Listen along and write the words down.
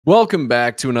Welcome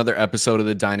back to another episode of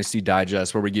the Dynasty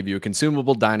Digest, where we give you a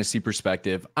consumable Dynasty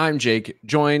perspective. I'm Jake,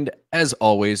 joined as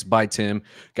always by Tim.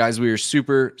 Guys, we are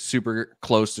super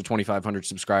close to 2,500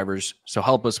 subscribers, so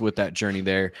help us with that journey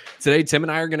there. Today, Tim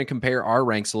and I are going to compare our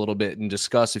ranks a little bit and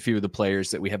discuss a few of the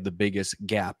players that we have the biggest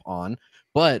gap on,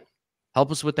 but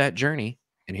help us with that journey.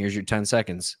 And here's your 10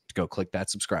 seconds to go click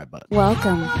that subscribe button.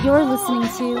 Welcome. You're listening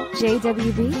to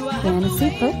JWB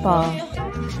Fantasy Football.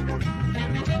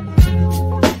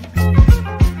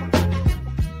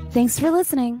 Thanks for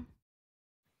listening.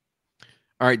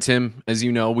 All right, Tim, as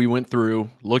you know, we went through,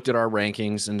 looked at our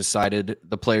rankings, and decided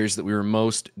the players that we were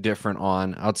most different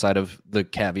on, outside of the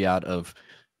caveat of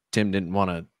Tim didn't want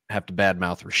to have to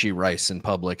badmouth Rashee Rice in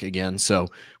public again. So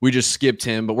we just skipped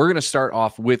him. But we're going to start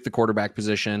off with the quarterback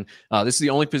position. This is the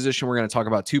only position we're going to talk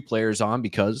about two players on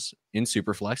because in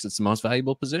Superflex, it's the most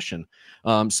valuable position.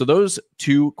 So those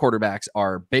two quarterbacks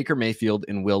are Baker Mayfield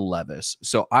and Will Levis.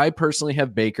 So I personally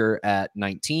have Baker at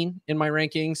 19 in my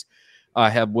rankings. I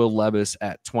have Will Levis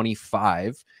at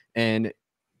 25. And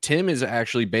Tim is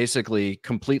actually basically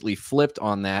completely flipped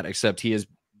on that, except he is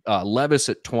Levis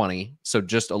at 20, so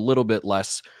just a little bit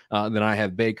less than I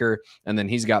have Baker, and then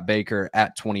he's got Baker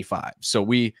at 25. So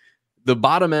the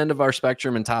bottom end of our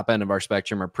spectrum and top end of our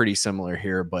spectrum are pretty similar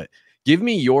here, but give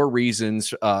me your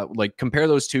reasons, like compare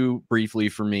those two briefly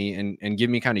for me and give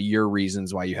me kind of your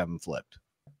reasons why you have them flipped.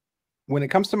 When it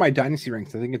comes to my dynasty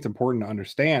ranks, I think it's important to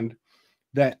understand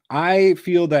that I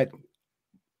feel that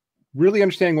really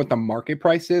understanding what the market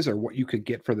price is or what you could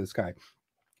get for this guy,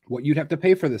 what you'd have to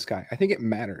pay for this guy, I think it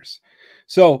matters.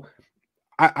 So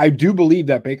I do believe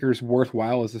that Baker's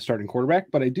worthwhile as a starting quarterback,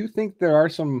 but I do think there are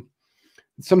some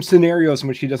scenarios in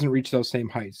which he doesn't reach those same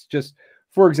heights. Just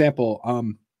for example,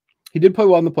 he did play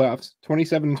well in the playoffs,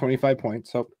 27 and 25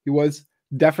 points. So he was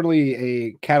definitely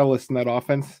a catalyst in that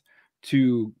offense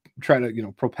to try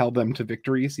to, propel them to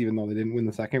victories, even though they didn't win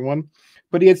the second one.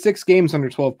 But he had 6 games under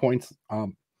 12 points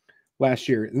last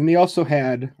year. And he also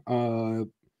had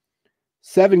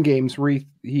 7 games where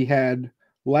he had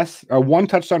less, 1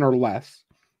 touchdown or less,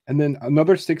 and then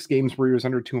another 6 games where he was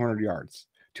under 200 yards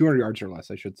or less,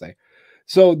 I should say.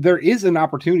 So there is an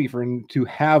opportunity for him to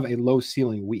have a low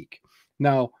ceiling week.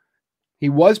 Now, he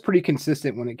was pretty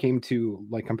consistent when it came to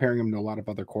like comparing him to a lot of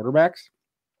other quarterbacks,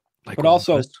 but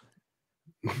also,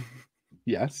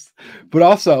 yes, but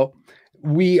also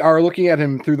we are looking at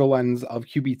him through the lens of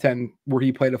QB10, where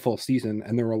he played a full season,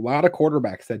 and there were a lot of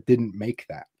quarterbacks that didn't make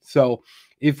that. So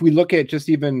if we look at just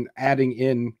even adding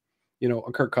in,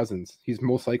 a Kirk Cousins, he's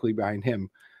most likely behind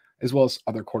him, as well as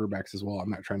other quarterbacks as well.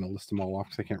 I'm not trying to list them all off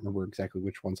because I can't remember exactly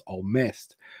which ones all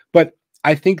missed. But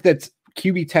I think that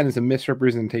QB10 is a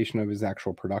misrepresentation of his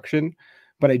actual production,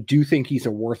 but I do think he's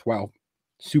a worthwhile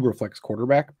super flex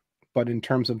quarterback. But in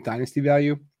terms of dynasty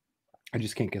value, I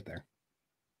just can't get there.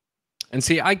 And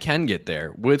see, I can get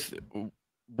there with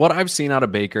what I've seen out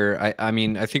of Baker. I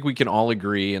mean, I think we can all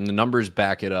agree, and the numbers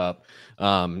back it up.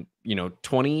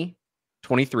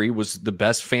 2023 was the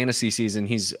best fantasy season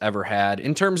he's ever had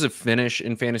in terms of finish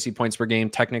in fantasy points per game.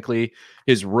 Technically,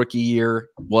 his rookie year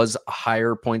was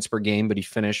higher points per game, but he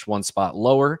finished 1 spot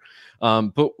lower.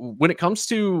 But when it comes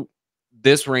to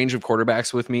this range of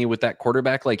quarterbacks with me, with that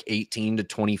quarterback like 18 to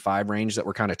 25 range that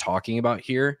we're kind of talking about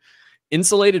here,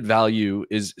 insulated value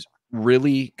is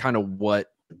really kind of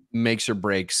what makes or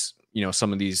breaks,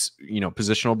 some of these,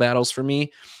 positional battles for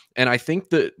me. And I think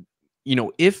that,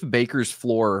 if Baker's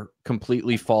floor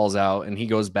completely falls out and he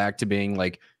goes back to being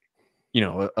like,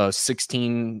 a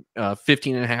 15 and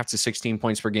a half to 16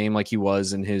 points per game, like he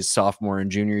was in his sophomore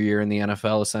and junior year in the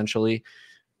NFL, essentially,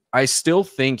 I still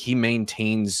think he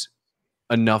maintains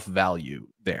enough value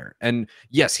there. And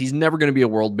yes, he's never going to be a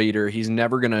world beater. He's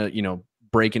never going to,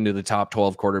 break into the top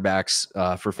 12 quarterbacks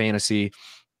for fantasy,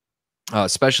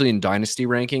 especially in dynasty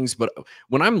rankings. But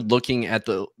when I'm looking at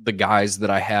the guys that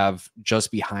I have just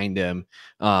behind him,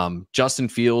 Justin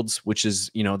Fields, which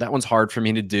is, that one's hard for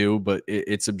me to do, but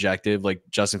it's objective. Like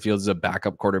Justin Fields is a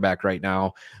backup quarterback right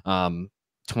now.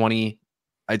 20,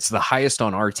 it's the highest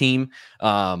on our team.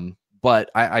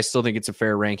 But I still think it's a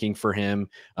fair ranking for him.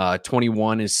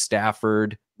 21 is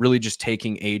Stafford. Really just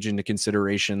taking age into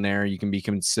consideration there. You can be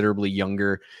considerably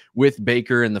younger with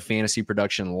Baker, and the fantasy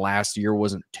production last year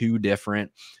wasn't too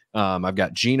different. I've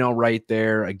got Geno right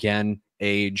there. Again,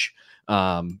 age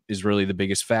is really the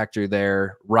biggest factor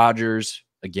there. Rodgers,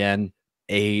 again,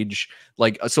 age.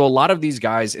 So a lot of these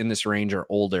guys in this range are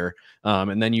older.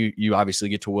 And then you obviously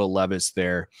get to Will Levis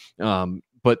there.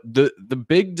 But the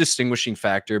big distinguishing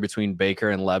factor between Baker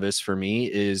and Levis for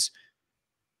me is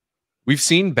we've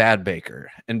seen bad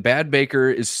Baker, and bad Baker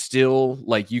is still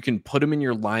like, you can put him in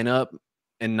your lineup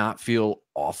and not feel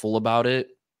awful about it.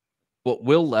 But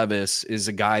Will Levis is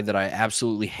a guy that I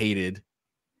absolutely hated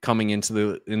coming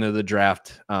into the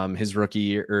draft, his rookie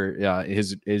year, or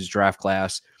his draft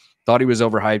class. Thought he was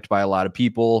overhyped by a lot of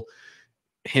people.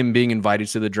 Him being invited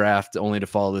to the draft only to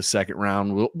fall the second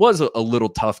round was a little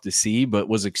tough to see, but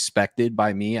was expected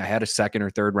by me. I had a second or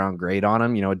third round grade on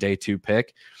him, a day 2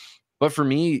 pick. But for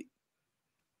me,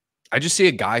 I just see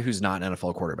a guy who's not an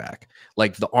NFL quarterback.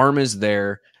 Like, the arm is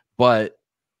there, but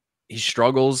he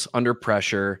struggles under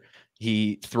pressure.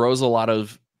 He throws a lot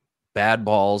of bad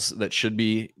balls that could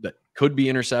be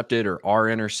intercepted or are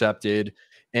intercepted.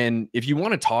 And if you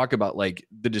want to talk about like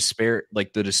the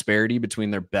disparity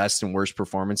between their best and worst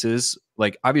performances,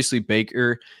 like obviously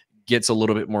Baker gets a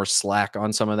little bit more slack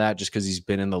on some of that just because he's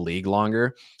been in the league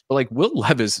longer. But like Will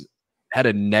Levis had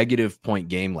a negative point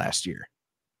game last year.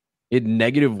 It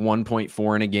negative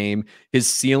 1.4 in a game. His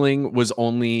ceiling was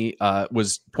only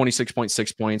was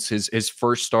 26.6 points. His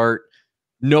first start,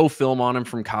 no film on him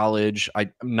from college.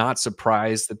 I'm not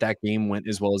surprised that game went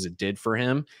as well as it did for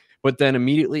him. But then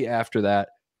immediately after that,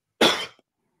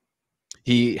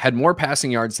 he had more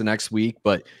passing yards the next week,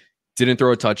 but didn't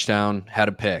throw a touchdown, had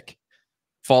a pick.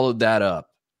 Followed that up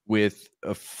with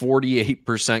a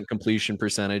 48% completion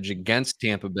percentage against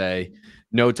Tampa Bay,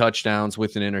 no touchdowns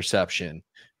with an interception.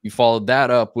 You followed that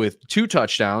up with 2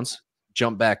 touchdowns,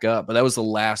 jump back up, but that was the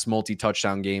last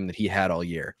multi-touchdown game that he had all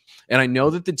year. And I know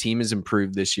that the team has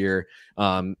improved this year,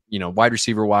 wide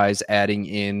receiver wise, adding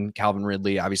in Calvin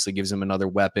Ridley obviously gives him another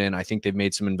weapon. I think they've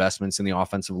made some investments in the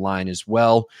offensive line as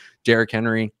well. Derrick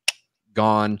Henry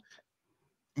gone,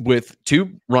 with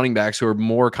 2 running backs who are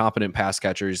more competent pass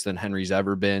catchers than Henry's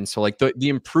ever been. So like the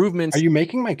improvements. Are you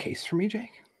making my case for me,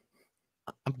 Jake?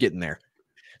 I'm getting there.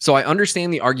 So I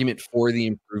understand the argument for the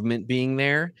improvement being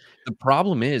there. The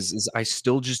problem is I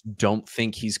still just don't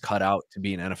think he's cut out to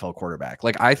be an NFL quarterback.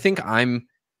 Like, I think I'm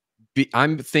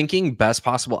thinking best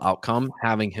possible outcome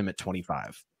having him at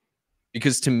 25,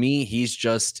 because to me, he's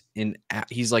just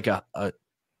he's like a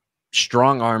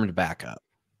strong armed backup.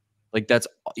 Like,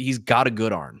 he's got a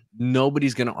good arm.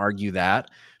 Nobody's going to argue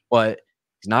that, but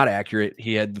he's not accurate.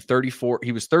 He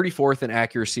was 34th in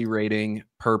accuracy rating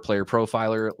per player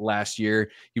profiler last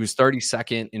year. He was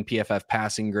 32nd in PFF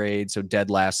passing grade, so dead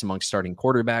last amongst starting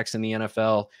quarterbacks in the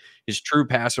NFL. His true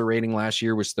passer rating last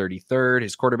year was 33rd.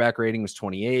 His quarterback rating was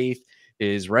 28th.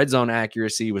 His red zone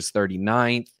accuracy was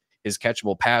 39th. His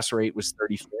catchable pass rate was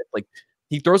 35th. Like,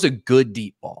 he throws a good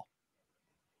deep ball.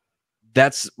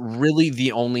 That's really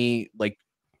the only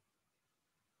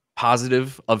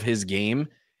positive of his game.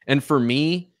 And for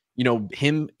me,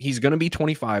 he's going to be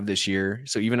 25 this year.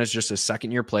 So even as just a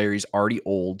second-year player, he's already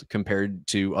old compared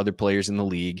to other players in the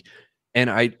league.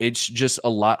 And it's just a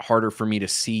lot harder for me to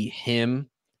see him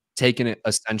taking an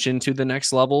ascension to the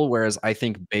next level. Whereas I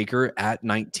think Baker at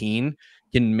 19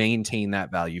 can maintain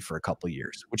that value for a couple of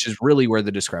years, which is really where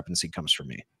the discrepancy comes from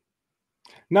me.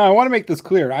 No, I want to make this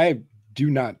clear. I do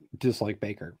not dislike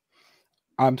Baker.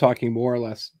 I'm talking more or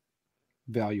less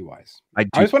value-wise. I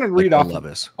just want to read off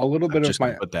Levis. A little bit of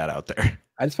my put that out there.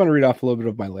 I just want to read off a little bit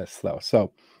of my list though.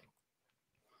 So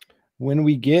when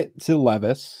we get to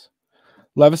Levis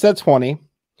at 20,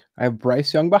 I have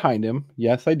Bryce Young behind him.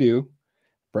 Yes, I do.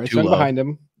 Bryce Young behind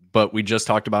him. But we just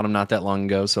talked about him not that long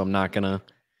ago, so I'm not gonna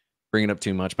bring it up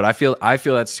too much. But I feel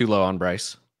that's too low on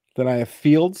Bryce. Then I have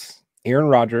Fields, Aaron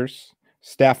Rodgers,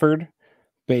 Stafford,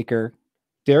 Baker,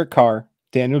 Derek Carr,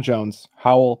 Daniel Jones,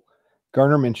 Howell,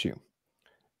 Gardner Minshew.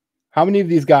 How many of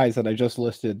these guys that I just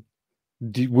listed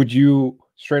would you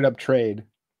straight up trade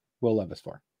Will Levis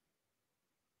for?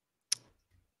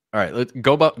 All right, let's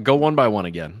go one by one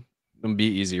again. It'll be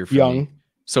easier for me.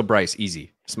 So Bryce,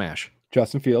 easy. Smash.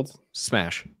 Justin Fields.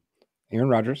 Smash. Aaron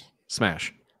Rodgers.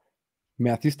 Smash.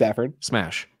 Matthew Stafford.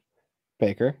 Smash.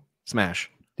 Baker. Smash.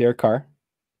 Derek Carr.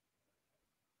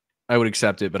 I would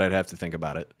accept it, but I'd have to think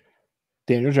about it.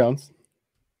 Daniel Jones.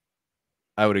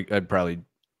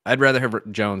 I'd rather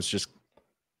have Jones just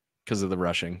because of the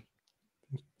rushing.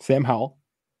 Sam Howell.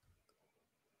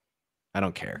 I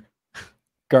don't care.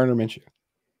 Gardner Minshew.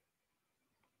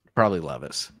 Probably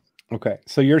Levis. Okay,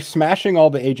 so you're smashing all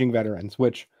the aging veterans,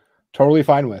 which totally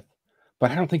fine with.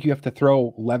 But I don't think you have to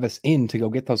throw Levis in to go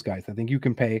get those guys. I think you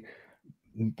can pay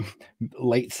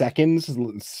late seconds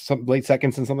and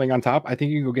something on top. I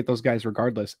think you can go get those guys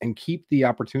regardless and keep the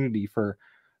opportunity for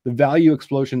the value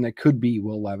explosion that could be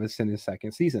Will Levis in his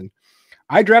second season.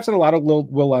 I drafted a lot of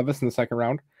Will Levis in the second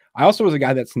round. I also was a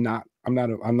guy I'm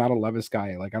not a Levis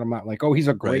guy. Like, I'm not like, oh, he's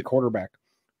a great quarterback,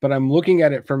 but I'm looking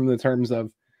at it from the terms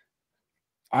of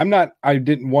my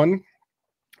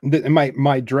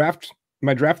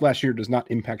draft last year does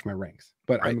not impact my ranks,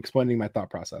 but I'm explaining my thought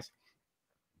process.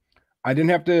 I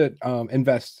didn't have to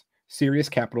invest serious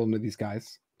capital into these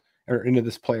guys or into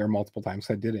this player multiple times.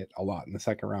 I did it a lot in the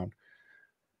second round.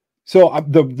 So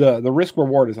the risk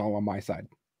reward is all on my side.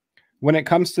 When it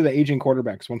comes to the aging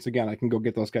quarterbacks, once again, I can go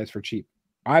get those guys for cheap.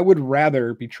 I would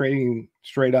rather be trading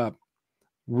straight up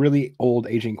really old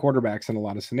aging quarterbacks in a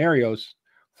lot of scenarios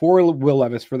for Will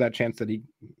Levis for that chance that he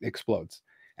explodes.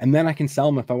 And then I can sell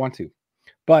him if I want to.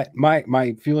 But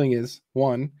my feeling is,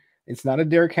 one, it's not a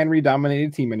Derrick Henry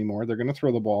dominated team anymore. They're going to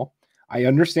throw the ball. I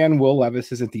understand Will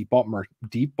Levis is a deep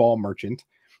ball merchant.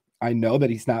 I know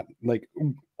that he's not like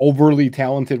overly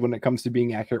talented when it comes to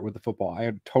being accurate with the football.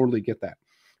 I totally get that.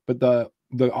 But the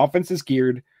offense is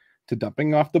geared to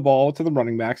dumping off the ball to the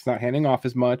running backs, not handing off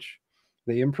as much.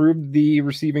 They improved the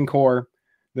receiving core.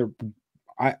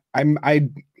 I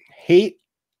hate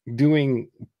doing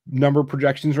number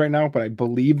projections right now, but I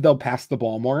believe they'll pass the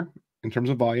ball more in terms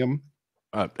of volume.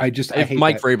 If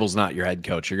Mike Vrabel's not your head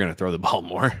coach, you're going to throw the ball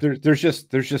more. There's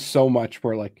just so much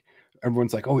where like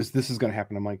everyone's like, oh, this is going to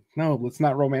happen. I'm like, no, let's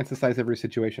not romanticize every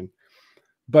situation.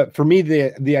 But for me,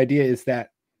 the idea is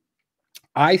that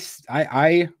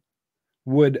I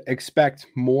would expect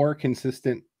more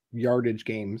consistent yardage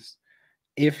games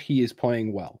if he is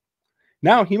playing well.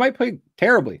 Now he might play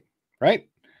terribly, right?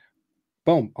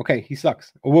 Boom. Okay, he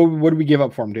sucks. What do we give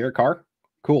up for him? Derek Carr?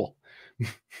 Cool.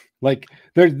 Like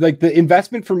there's like the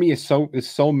investment for me is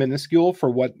so minuscule for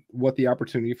what the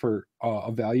opportunity for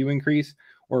a value increase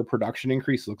or a production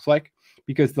increase looks like,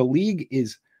 because the league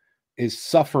is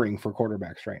suffering for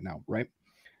quarterbacks right now, right?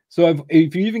 So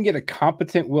if you even get a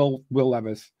competent Will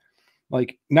Levis,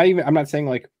 like I'm not saying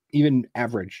like even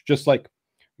average, just like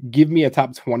give me a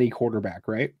top 20 quarterback,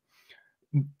 right?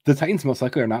 The Titans most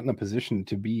likely are not in a position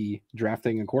to be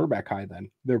drafting a quarterback high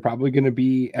then. They're probably going to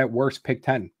be at worst pick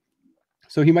 10.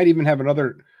 So he might even have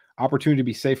another opportunity to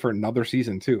be safe for another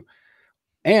season too.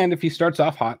 And if he starts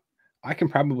off hot, I can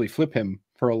probably flip him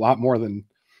for a lot more than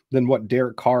what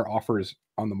Derek Carr offers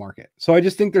on the market. So I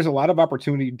just think there's a lot of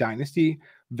opportunity dynasty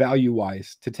value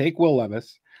wise to take Will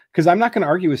Levis, because I'm not going to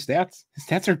argue his stats. His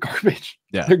stats are garbage.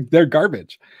 Yeah, they're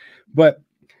garbage. But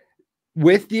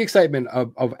with the excitement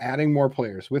of adding more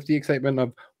players, with the excitement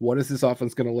of what is this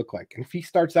offense going to look like, and if he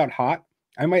starts out hot,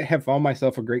 I might have found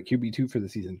myself a great QB2 for the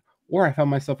season, or I found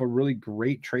myself a really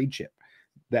great trade chip.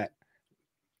 That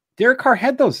Derek Carr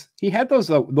had those. He had those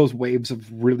waves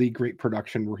of really great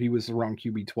production where he was around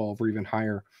QB12 or even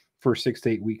higher for 6 to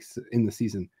 8 weeks in the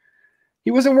season.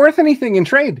 He wasn't worth anything in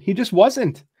trade. He just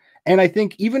wasn't. And I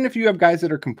think even if you have guys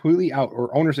that are completely out,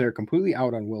 or owners that are completely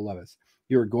out on Will Levis,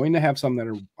 you're going to have some that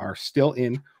are still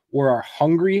in or are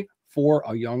hungry for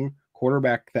a young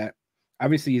quarterback that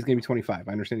obviously he's going to be 25.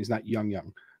 I understand he's not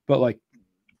young, but like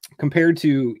compared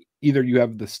to either you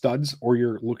have the studs or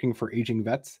you're looking for aging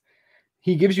vets,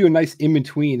 he gives you a nice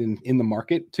in-between in the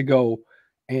market to go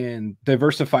and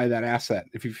diversify that asset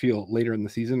if you feel later in the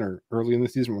season or early in the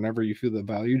season, whenever you feel the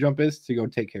value jump is, to go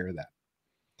take care of that.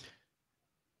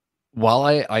 While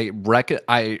I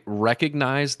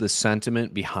recognize the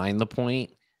sentiment behind the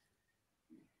point,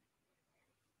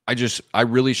 I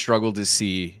really struggle to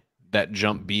see that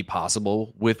jump be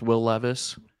possible with Will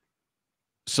Levis.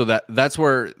 So that's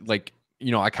where, like,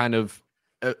 you know, I kind of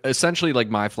essentially like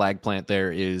my flag plant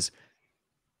there is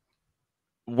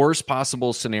worst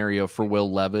possible scenario for Will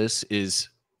Levis is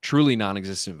truly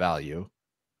non-existent value.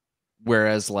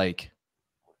 Whereas like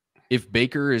if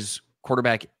Baker is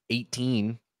quarterback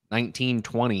 18, 19,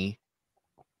 20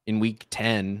 in week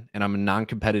 10 and I'm a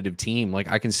non-competitive team, like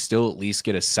I can still at least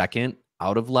get a second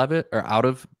out of Levitt or out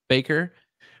of Baker.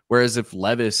 Whereas if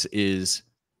Levis is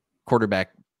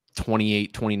quarterback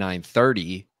 28, 29,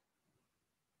 30,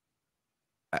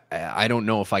 I don't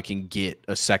know if I can get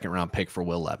a second round pick for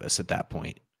Will Levis at that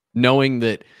point, knowing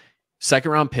that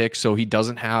second round pick. So he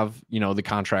doesn't have, you know, the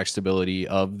contract stability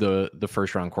of the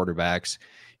first round quarterbacks.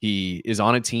 He is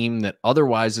on a team that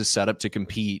otherwise is set up to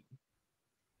compete.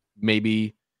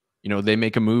 Maybe, you know, they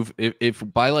make a move. If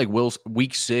by like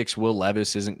week 6, Will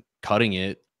Levis isn't cutting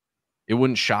it, it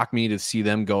wouldn't shock me to see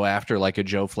them go after like a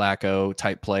Joe Flacco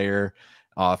type player,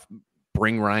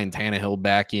 bring Ryan Tannehill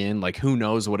back in. Like, who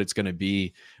knows what it's going to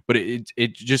be, but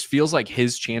it just feels like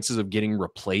his chances of getting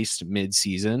replaced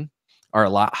mid-season are a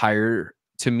lot higher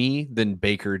to me than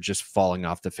Baker just falling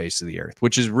off the face of the earth,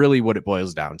 which is really what it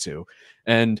boils down to.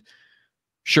 And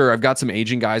sure, I've got some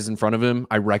aging guys in front of him.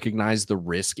 I recognize the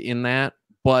risk in that,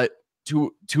 but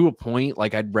to a point,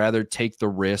 like I'd rather take the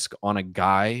risk on a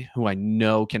guy who I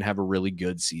know can have a really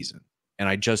good season. And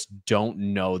I just don't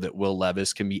know that Will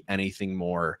Levis can be anything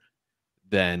more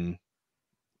than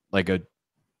like a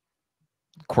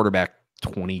quarterback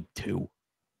 22.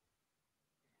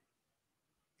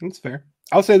 That's fair.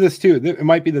 I'll say this too. It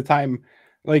might be the time,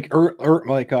 like,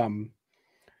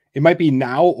 it might be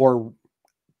now or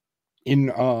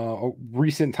in a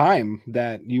recent time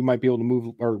that you might be able to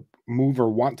move or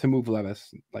want to move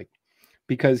Levis, like,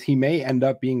 because he may end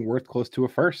up being worth close to a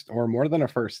first or more than a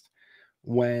first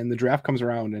when the draft comes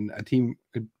around and a team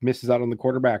misses out on the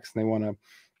quarterbacks and they want to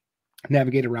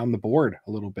navigate around the board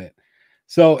a little bit.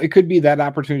 So it could be that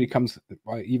opportunity comes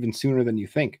even sooner than you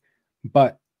think.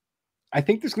 But I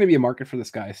think there's going to be a market for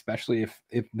this guy, especially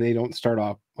if they don't start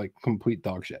off like complete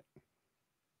dog shit.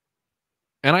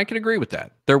 And I can agree with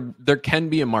that. There can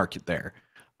be a market there.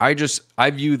 I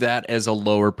view that as a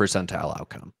lower percentile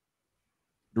outcome.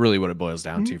 Really what it boils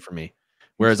down to for me.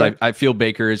 Whereas I feel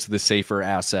Baker is the safer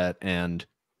asset, and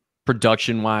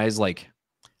production wise, like,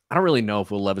 I don't really know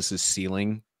if Will Levis's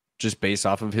ceiling, just based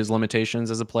off of his limitations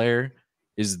as a player,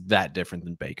 is that different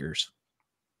than Baker's.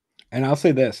 And I'll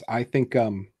say this. I think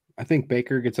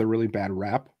Baker gets a really bad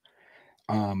rap.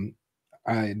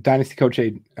 Dynasty Coach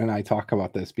A and I talk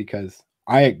about this because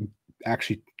I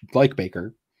actually like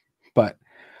Baker, but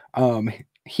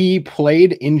he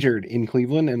played injured in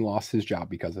Cleveland and lost his job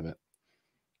because of it.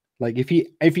 Like if he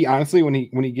honestly, when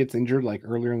he gets injured, like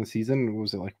earlier in the season,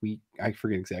 was it like I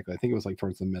forget exactly. I think it was like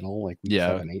towards the middle, like week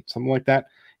 7, 8, something like that.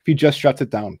 If he just shuts it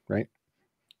down, right?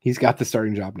 He's got the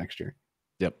starting job next year.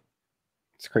 Yep.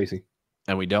 It's crazy.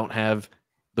 And we don't have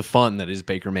the fun that is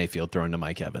Baker Mayfield throwing to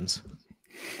Mike Evans.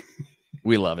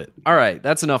 We love it. All right.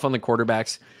 That's enough on the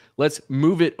quarterbacks. Let's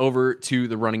move it over to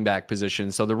the running back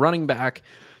position. So the running back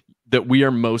that we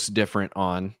are most different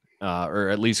on, or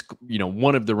at least,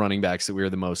 one of the running backs that we are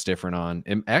the most different on,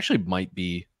 and actually might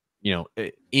be,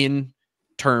 in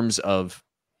terms of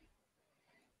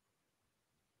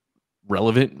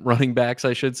relevant running backs,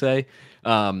 I should say,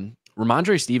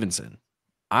 Ramondre Stevenson.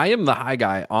 I am the high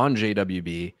guy on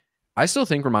JWB. I still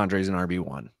think Ramondre is an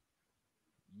RB1.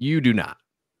 You do not.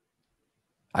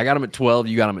 I got him at 12.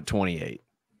 You got him at 28.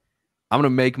 I'm going to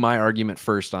make my argument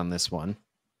first on this one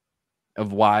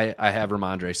of why I have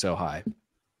Ramondre so high.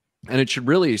 And it should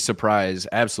really surprise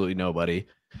absolutely nobody.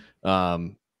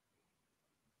 Dude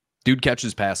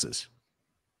catches passes.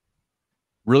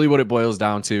 Really what it boils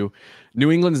down to.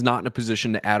 New England's not in a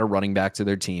position to add a running back to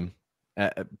their team.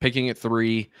 Picking at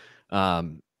 3,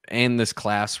 and this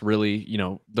class really,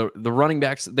 the running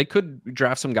backs, they could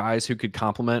draft some guys who could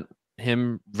complement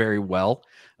him very well.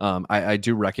 I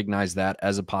do recognize that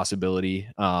as a possibility.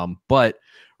 But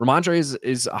Ramondre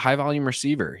is a high volume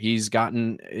receiver. He's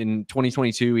gotten in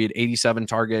 2022, he had 87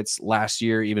 targets last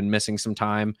year, even missing some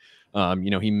time.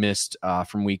 He missed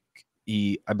from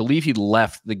I believe he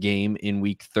left the game in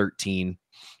week 13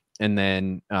 and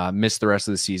then missed the rest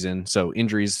of the season. So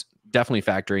injuries definitely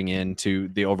factoring into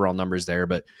the overall numbers there,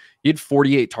 but he had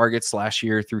 48 targets last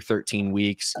year through 13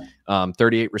 weeks,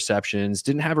 38 receptions,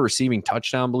 didn't have a receiving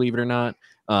touchdown, believe it or not.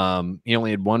 He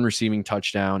only had 1 receiving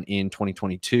touchdown in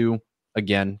 2022.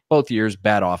 Again, both years,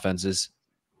 bad offenses,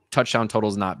 touchdown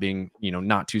totals not being,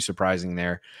 not too surprising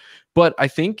there. But I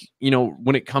think,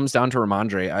 when it comes down to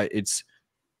Ramondre, it's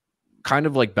kind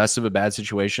of like best of a bad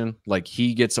situation. Like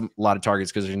he gets a lot of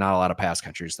targets because there's not a lot of pass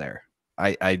catchers there.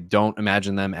 I don't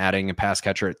imagine them adding a pass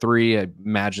catcher at 3. I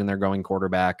imagine they're going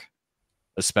quarterback,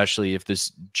 especially if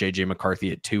this JJ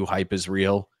McCarthy at 2 hype is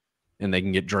real and they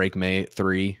can get Drake May at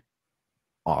 3.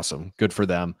 Awesome. Good for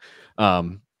them.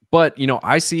 But,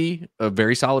 I see a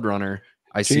very solid runner.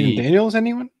 I see Daniels,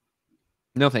 anyone?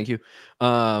 No, thank you.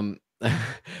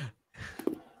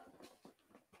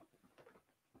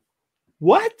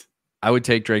 What? I would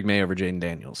take Drake May over Jaden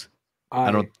Daniels.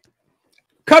 I don't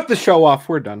cut the show off.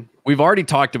 We're done. We've already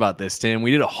talked about this, Tim.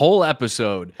 We did a whole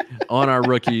episode on our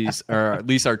rookies, or at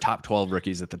least our top 12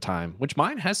 rookies at the time, which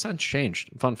mine has since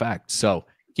changed. Fun fact. So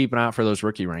keep an eye out for those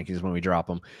rookie rankings when we drop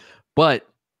them. But,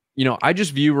 I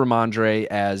just view Ramondre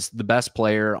as the best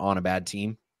player on a bad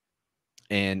team.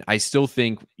 And I still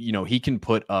think, he can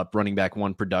put up running back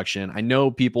 1 production. I know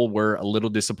people were a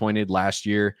little disappointed last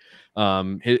year.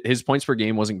 His points per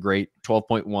game wasn't great,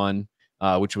 12.1,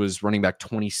 which was running back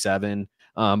 27.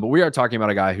 But we are talking about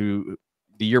a guy who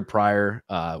the year prior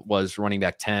was running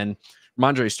back 10.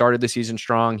 Ramondre started the season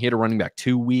strong. He had a running back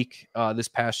 2 week this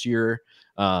past year,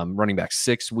 running back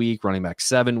 6 week, running back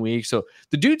 7 weeks. So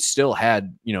the dude still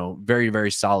had, very,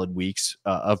 very solid weeks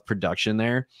of production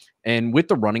there. And with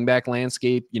the running back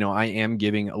landscape, I am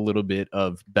giving a little bit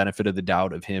of benefit of the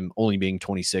doubt of him only being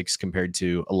 26 compared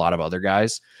to a lot of other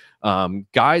guys.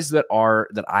 Guys that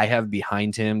I have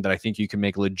behind him that I think you can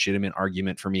make a legitimate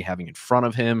argument for me having in front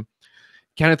of him.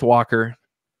 Kenneth Walker.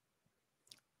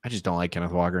 I just don't like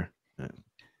Kenneth Walker.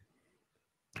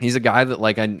 He's a guy that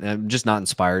like I'm just not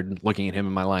inspired looking at him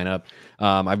in my lineup.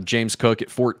 I have James Cook at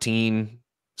 14,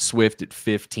 Swift at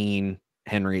 15,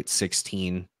 Henry at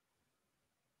 16.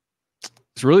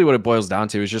 It's really what it boils down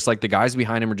to, is just like the guys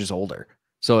behind him are just older.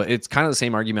 So it's kind of the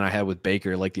same argument I had with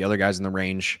Baker. Like the other guys in the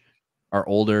range are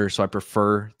older, so I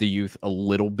prefer the youth a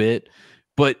little bit.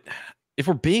 But if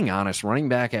we're being honest, running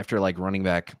back after like running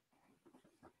back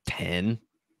 10,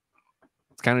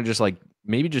 it's kind of just like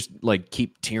maybe just like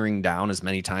keep tearing down as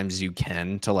many times as you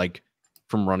can to like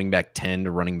from running back 10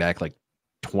 to running back like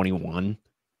 21,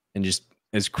 and just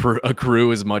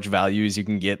accrue as much value as you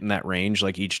can get in that range.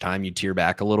 Like each time you tear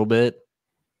back a little bit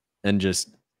and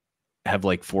just have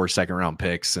like 4 second-round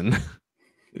picks and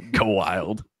go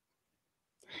wild.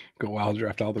 Go wild,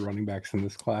 draft all the running backs in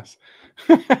this class.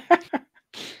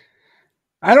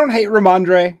 I don't hate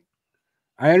Ramondre.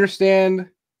 I understand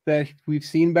that we've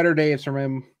seen better days from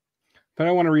him, but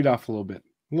I want to read off a little bit.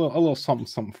 A little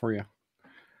something for you.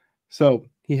 So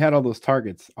he had all those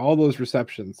targets, all those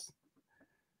receptions,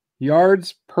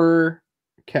 yards per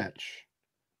catch,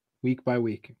 week by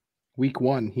week. Week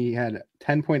 1, he had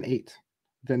 10.8.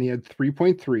 Then he had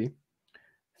 3.3,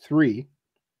 3,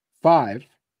 5,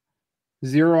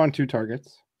 0 on 2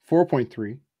 targets,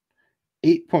 4.3,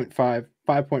 8.5,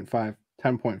 5.5,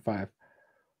 10.5,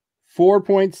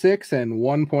 4.6, and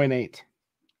 1.8.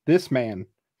 This man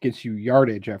gets you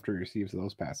yardage after he receives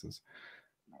those passes.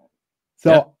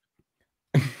 So,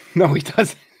 yeah. No, he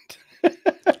doesn't.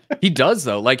 He does,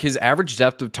 though. Like his average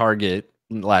depth of target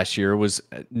last year was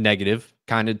negative,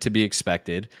 kind of to be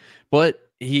expected. But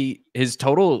his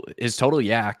total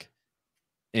yak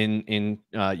in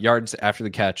yards after the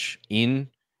catch in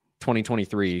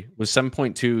 2023 was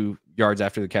 7.2 yards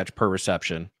after the catch per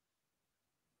reception.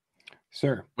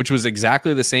 Sure. Which was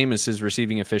exactly the same as his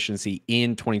receiving efficiency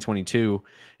in 2022,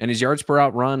 and his yards per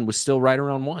out run was still right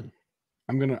around 1.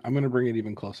 I'm gonna bring it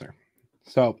even closer.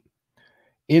 So,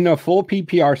 in a full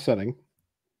PPR setting,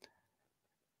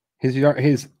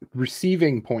 his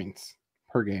receiving points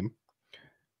per game,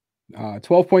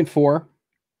 12.4,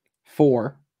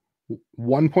 4,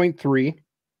 1.3,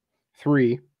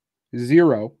 3,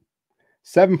 0,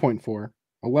 7.4,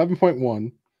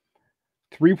 11.1,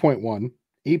 3.1,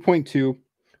 8.2,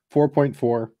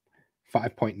 4.4,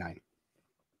 5.9.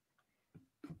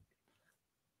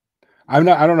 I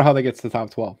don't know how that gets to the top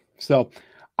 12. So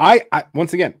I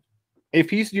once again, if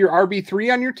he's your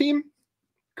RB3 on your team,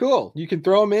 cool. You can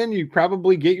throw him in. You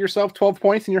probably get yourself 12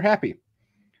 points and you're happy.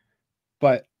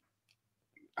 But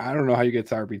I don't know how you get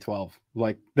to RB12.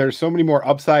 Like there's so many more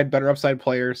better upside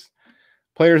players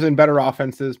in better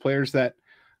offenses, players that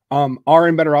are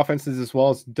in better offenses as well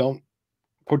as don't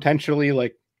potentially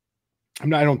like.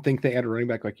 I don't think they had a running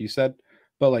back like you said,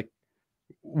 but like,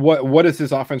 what does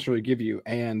this offense really give you?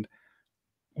 And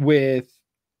with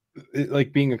it,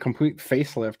 like being a complete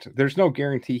facelift, there's no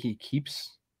guarantee he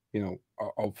keeps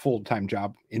a full-time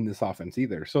job in this offense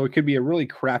either. So it could be a really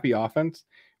crappy offense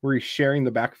where he's sharing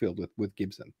the backfield with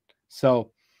Gibson.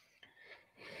 So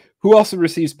who else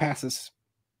receives passes?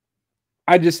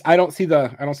 I don't see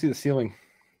the ceiling.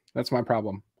 That's my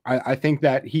problem. I think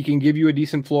that he can give you a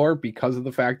decent floor because of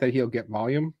the fact that he'll get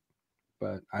volume,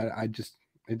 but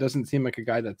it doesn't seem like a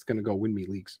guy that's going to go win me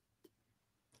leagues.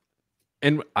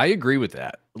 And I agree with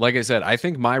that. Like I said, I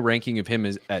think my ranking of him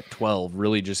is at 12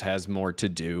 really just has more to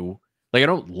do. Like I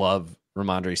don't love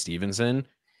Ramondre Stevenson.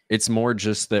 It's more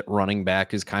just that running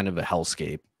back is kind of a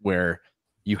hellscape where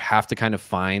you have to kind of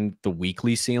find the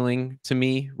weekly ceiling to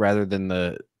me rather than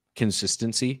the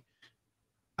consistency.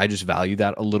 I just value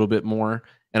that a little bit more.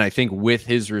 And I think with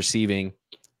his receiving,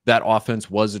 that offense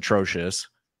was atrocious.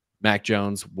 Mac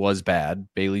Jones was bad.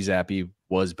 Bailey Zappi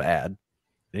was bad.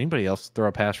 Did anybody else throw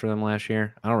a pass for them last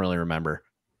year? I don't really remember.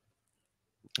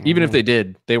 Even if they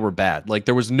did, they were bad. Like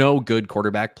there was no good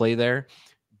quarterback play there.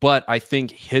 But I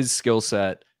think his skill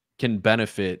set can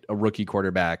benefit a rookie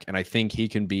quarterback. And I think he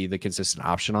can be the consistent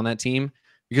option on that team.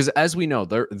 Because as we know,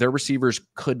 their receivers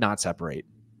could not separate.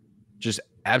 Just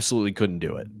absolutely couldn't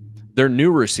do it. Their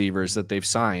new receivers that they've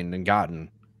signed and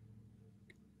gotten,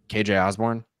 KJ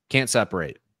Osborne, can't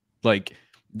separate. Like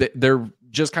they're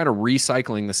just kind of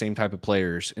recycling the same type of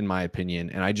players, in my opinion.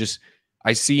 And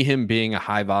I see him being a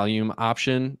high volume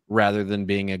option rather than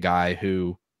being a guy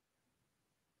who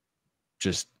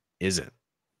just isn't.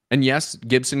 And yes,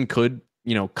 Gibson could,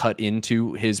 cut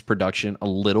into his production a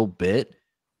little bit,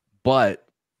 but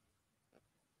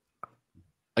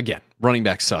again, running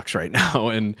back sucks right now.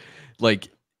 And like,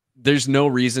 there's no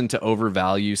reason to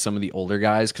overvalue some of the older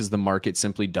guys because the market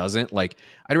simply doesn't. Like,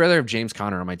 I'd rather have James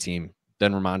Conner on my team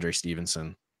than Ramondre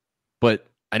Stevenson, but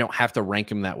I don't have to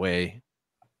rank him that way.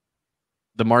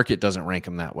 the market doesn't rank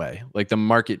him that way. Like the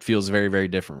market feels very, very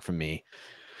different from me.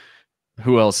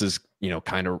 Who else is,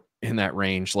 kind of in that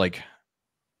range? Like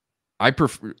I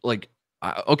prefer, like,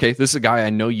 okay, this is a guy I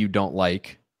know you don't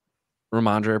like,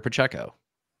 Ramondre or Pacheco.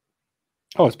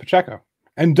 Oh, it's Pacheco.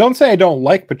 And don't say I don't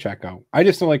like Pacheco. I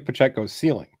just don't like Pacheco's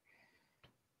ceiling.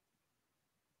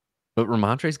 But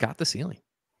Ramondre's got the ceiling.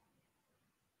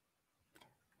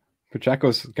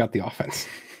 Pacheco's got the offense.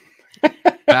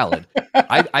 Valid.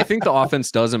 I think the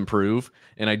offense does improve,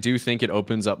 and I do think it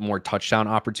opens up more touchdown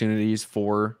opportunities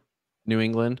for New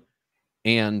England.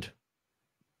 And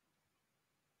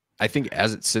I think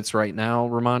as it sits right now,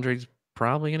 Ramondre's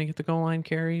probably going to get the goal line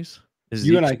carries. Is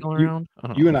you and I, still around?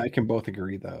 You and I can both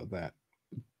agree, though, that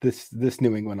this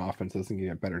New England offense doesn't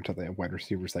get better until they have wide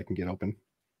receivers that can get open.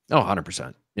 Oh,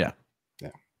 100%. Yeah.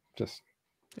 Yeah. Just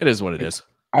it is what it is.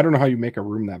 I don't know how you make a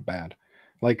room that bad.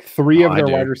 Like three of their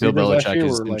wide receivers Bill last Belichick year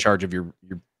is were in charge of your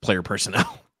player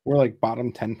personnel. We're like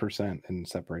bottom 10% in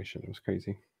separation. It was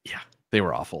crazy. Yeah, they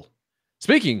were awful.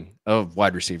 Speaking of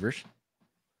wide receivers,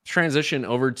 let's transition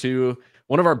over to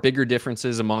one of our bigger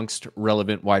differences amongst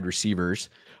relevant wide receivers,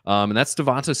 and that's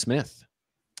Devonta Smith.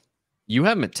 You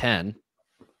have him at 10.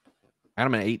 I had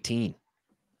him at 18.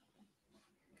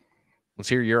 Let's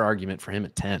hear your argument for him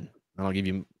at 10, and I'll give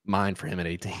you mine for him at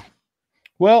 18.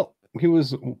 Well, he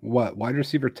was wide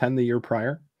receiver 10 the year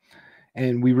prior,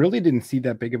 and we really didn't see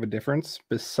that big of a difference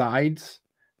besides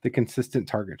the consistent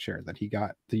target share that he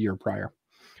got the year prior.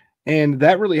 And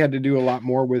that really had to do a lot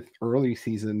more with early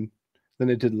season than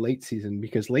it did late season,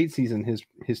 because late season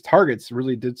his targets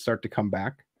really did start to come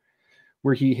back,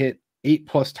 where he hit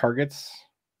 8+ targets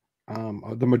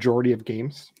the majority of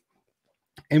games.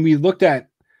 And we looked at,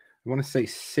 I want to say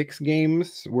 6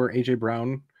 games where AJ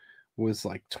Brown was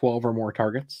like 12 or more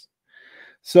targets.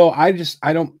 So I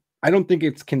don't think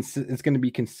it's going to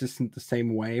be consistent the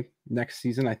same way next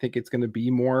season. I think it's going to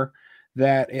be more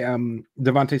that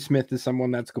Devonta Smith is someone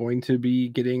that's going to be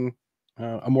getting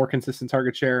a more consistent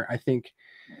target share. I think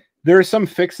there are some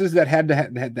fixes that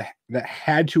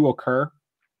had to occur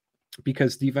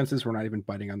because defenses were not even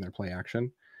biting on their play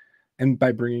action. And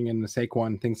by bringing in the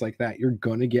Saquon, things like that, you're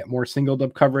going to get more singled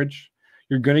up coverage.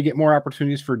 You're going to get more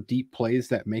opportunities for deep plays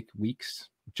that make weeks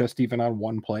just even on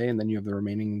one play. And then you have the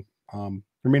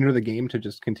remainder of the game to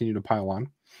just continue to pile on.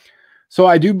 So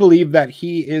I do believe that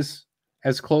he is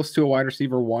as close to a wide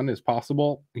receiver 1 as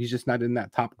possible. He's just not in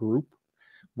that top group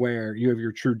where you have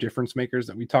your true difference makers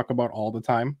that we talk about all the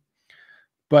time.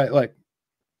 But like,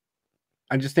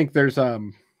 I just think there's a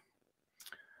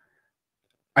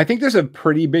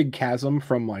pretty big chasm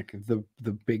from like the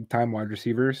big time wide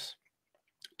receivers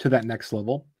to that next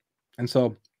level. And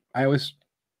so I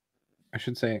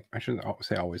shouldn't say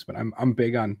always, but I'm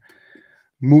big on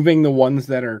moving the ones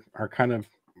that are kind of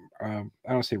I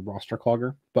don't say roster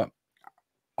clogger, but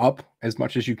up as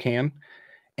much as you can.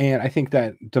 And I think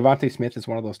that Devonta Smith is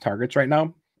one of those targets right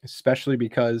now, especially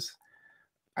because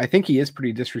I think he is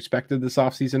pretty disrespected this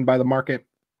offseason by the market,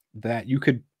 that you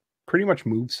could pretty much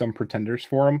move some pretenders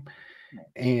for him.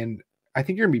 And I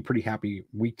think you're gonna be pretty happy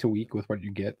week to week with what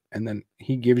you get. And then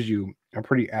he gives you a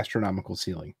pretty astronomical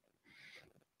ceiling.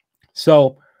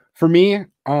 So for me,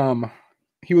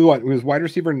 he was wide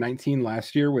receiver 19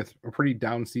 last year with a pretty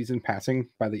down season passing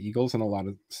by the Eagles in a lot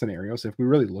of scenarios. If we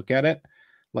really look at it,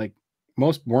 like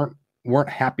most weren't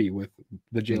happy with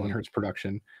the Jalen Hurts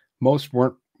production. Most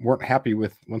weren't happy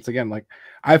with, once again, like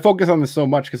I focus on this so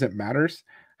much because it matters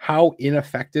how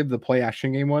ineffective the play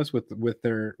action game was with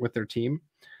their team.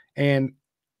 And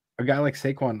a guy like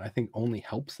Saquon, I think, only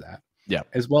helps that. Yeah.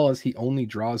 As well as he only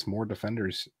draws more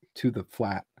defenders to the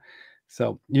flat.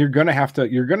 So you're gonna have to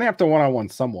one-on-one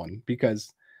someone,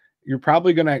 because you're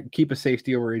probably gonna keep a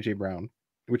safety over AJ Brown,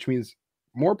 which means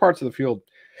more parts of the field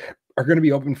are going to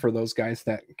be open for those guys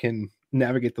that can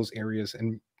navigate those areas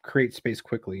and create space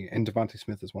quickly. And Devonta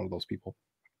Smith is one of those people.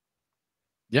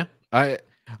 Yeah,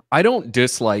 I don't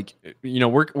dislike,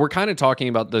 we're kind of talking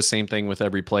about the same thing with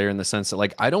every player in the sense that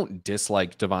like I don't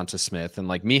dislike Devonta Smith, and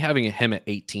like me having him at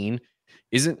 18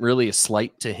 isn't really a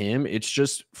slight to him. It's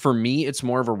just, for me, it's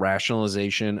more of a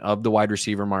rationalization of the wide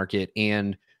receiver market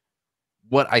and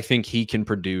what I think he can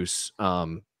produce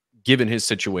given his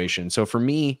situation. So for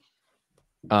me,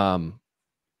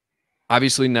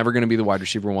 obviously never going to be the wide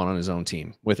receiver 1 on his own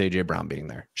team with AJ Brown being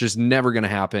there. Just never going to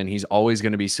happen. He's always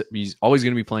going to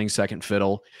be playing second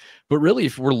fiddle. But really,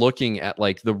 if we're looking at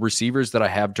like the receivers that I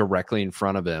have directly in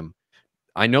front of him,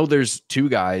 I know there's 2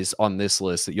 guys on this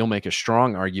list that you'll make a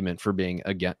strong argument for being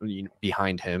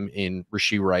behind him in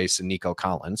Rashee Rice and Nico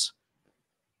Collins.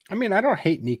 I mean, I don't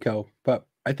hate Nico, but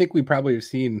I think we probably have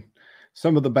seen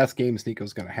some of the best games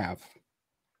Nico's going to have.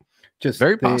 Just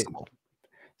very possible,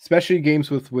 especially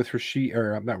games with Rasheed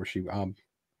or not Rasheed,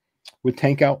 with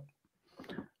Tank out.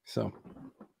 So,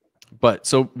 but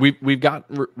so we've got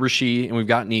Rasheed and we've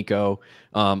got Nico.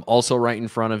 Also right in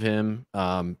front of him,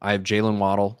 I have Jalen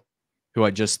Waddle, who I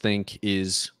just think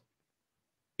is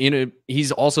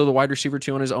he's also the wide receiver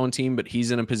 2 on his own team, but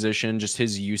he's in a position, just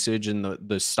his usage and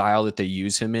the style that they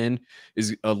use him in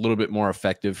is a little bit more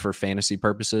effective for fantasy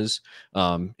purposes,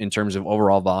 in terms of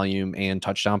overall volume and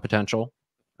touchdown potential.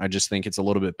 I just think it's a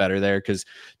little bit better there because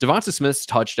Devonta Smith's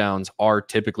touchdowns are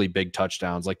typically big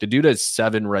touchdowns. Like the dude has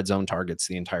 7 red zone targets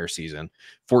the entire season,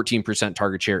 14%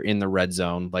 target share in the red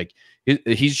zone. Like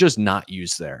he's just not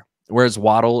used there. Whereas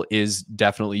Waddle is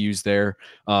definitely used there.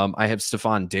 I have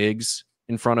Stephon Diggs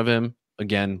in front of him.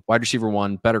 Again, wide receiver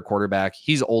 1, better quarterback.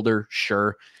 He's older,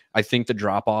 sure. I think the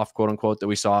drop-off, quote unquote, that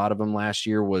we saw out of him last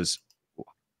year was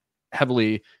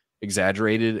heavily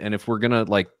exaggerated. And if we're going to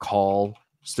like call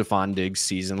Stephon Diggs'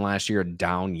 season last year a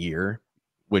down year,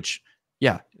 which,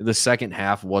 yeah, the second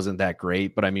half wasn't that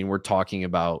great, but I mean, we're talking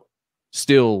about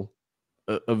still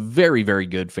a very, very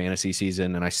good fantasy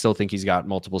season, and I still think he's got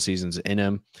multiple seasons in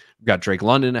him. We've got Drake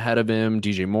London ahead of him,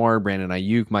 DJ Moore, Brandon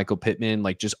Ayuk, Michael Pittman,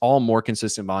 like just all more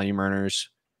consistent volume earners.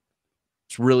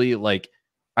 It's really like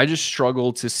I just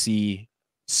struggle to see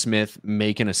Smith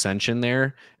make an ascension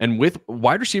there. And with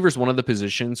wide receivers, one of the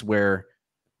positions where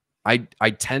I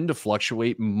tend to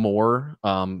fluctuate more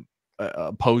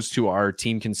opposed to our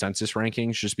team consensus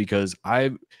rankings, just because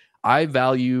I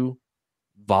value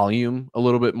volume a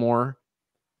little bit more.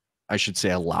 I should say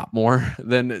a lot more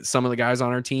than some of the guys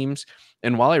on our teams.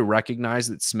 And while I recognize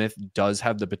that Smith does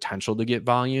have the potential to get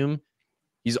volume,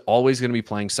 he's always going to be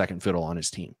playing second fiddle on his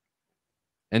team.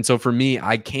 And so for me,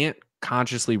 I can't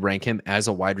consciously rank him as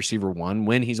a wide receiver 1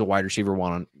 when he's a wide receiver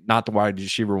 1, not the wide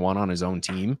receiver 1 on his own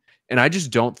team. And I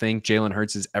just don't think Jalen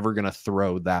Hurts is ever going to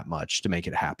throw that much to make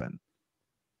it happen,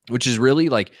 which is really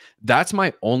like, that's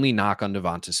my only knock on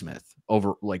Devonta Smith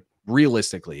over, like,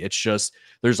 realistically. It's just,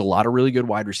 there's a lot of really good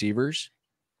wide receivers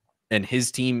and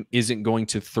his team isn't going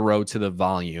to throw to the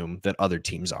volume that other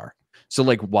teams are. So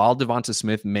like, while Devonta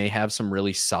Smith may have some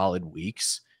really solid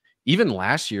weeks, even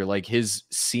last year, like his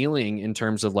ceiling in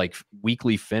terms of like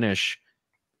weekly finish,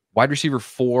 wide receiver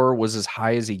 4 was as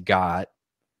high as he got,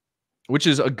 which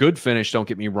is a good finish, don't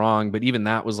get me wrong, but even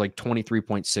that was like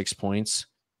 23.6 points.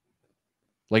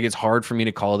 Like, it's hard for me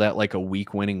to call that like a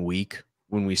week winning week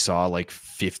when we saw like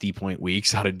 50-point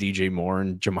weeks out of DJ Moore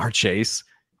and Jamar Chase.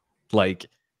 Like,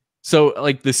 so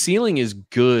like the ceiling is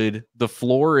good. The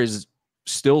floor is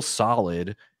still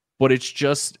solid, but it's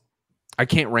just, I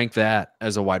can't rank that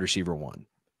as a wide receiver 1,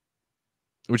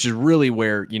 which is really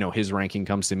where, you know, his ranking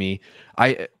comes to me.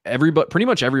 Pretty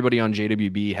much everybody on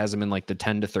JWB has him in like the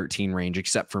 10 to 13 range,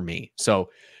 except for me.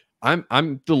 So I'm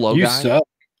the low guy. Suck.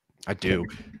 I do.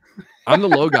 I'm the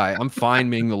low guy. I'm fine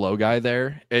being the low guy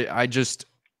there. I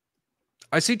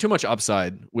see too much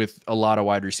upside with a lot of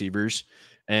wide receivers.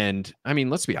 And I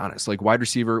mean, let's be honest, like wide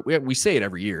receiver, we say it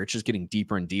every year. It's just getting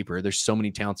deeper and deeper. There's so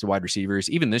many talented wide receivers.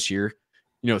 Even this year,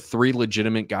 you know, 3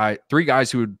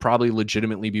 guys who would probably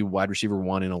legitimately be wide receiver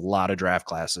 1 in a lot of draft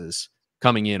classes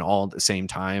coming in all at the same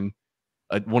time.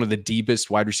 One of the deepest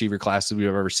wide receiver classes we've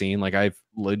ever seen. Like, I've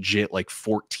legit like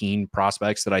 14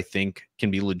 prospects that I think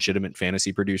can be legitimate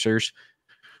fantasy producers.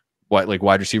 Like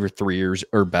wide receiver 3 years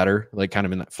or better, like kind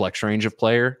of in that flex range of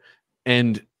player.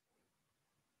 And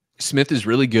Smith is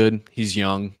really good. He's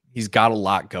young. He's got a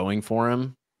lot going for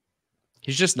him.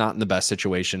 He's just not in the best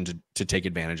situation to take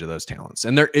advantage of those talents.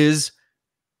 And there is,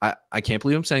 I can't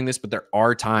believe I'm saying this, but there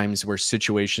are times where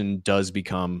situation does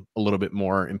become a little bit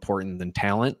more important than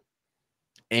talent.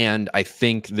 And I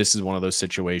think this is one of those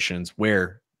situations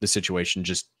where the situation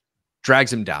just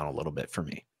drags him down a little bit for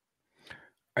me.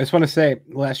 I just want to say,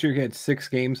 last year he had 6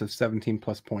 games of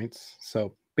 17+ points.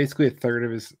 So basically a third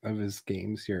of his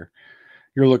games you're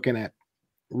looking at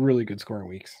really good scoring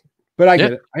weeks. But I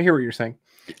get it. I hear what you're saying.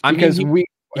 Because he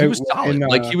was solid.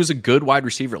 Like, he was a good wide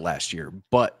receiver last year,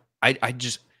 but I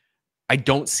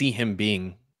don't see him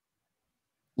being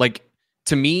like,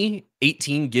 to me,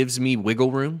 18 gives me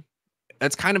wiggle room.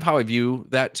 That's kind of how I view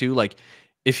that too. Like,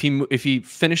 if he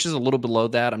finishes a little below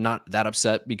that, I'm not that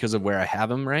upset because of where I have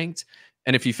him ranked.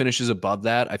 And if he finishes above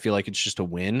that, I feel like it's just a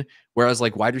win. Whereas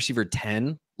like wide receiver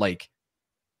 10, like,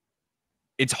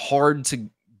 it's hard to,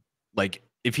 like,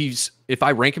 if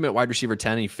I rank him at wide receiver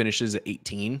 10 and he finishes at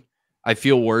 18, I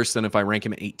feel worse than if I rank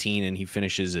him at 18 and he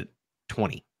finishes at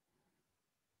 20.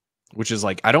 Which is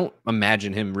like, I don't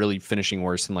imagine him really finishing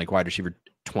worse than like wide receiver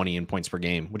 20 in points per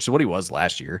game, which is what he was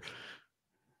last year.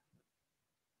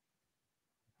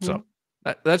 So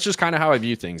that's just kind of how I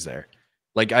view things there.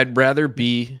 Like, I'd rather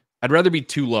be I'd rather be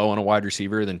too low on a wide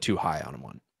receiver than too high on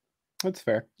one. That's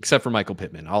fair. Except for Michael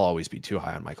Pittman. I'll always be too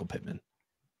high on Michael Pittman.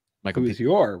 Who is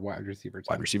your wide receiver 10?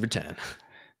 Wide receiver 10.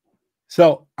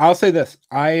 So I'll say this.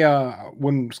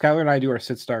 When Skylar and I do our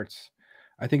sit starts,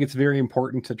 I think it's very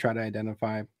important to try to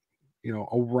identify,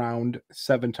 around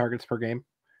 7 targets per game.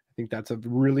 I think that's a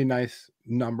really nice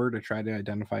number to try to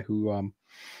identify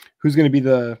who's going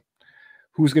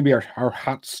to be our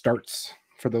hot starts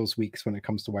for those weeks when it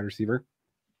comes to wide receiver.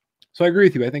 So I agree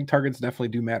with you. I think targets definitely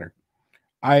do matter.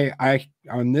 I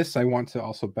on this, I want to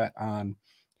also bet on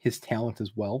his talent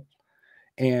as well.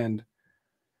 And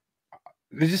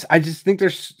I just think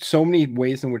there's so many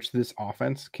ways in which this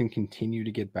offense can continue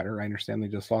to get better. I understand they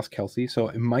just lost Kelsey, so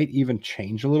it might even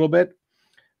change a little bit,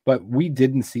 but we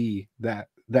didn't see that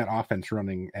offense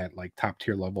running at like top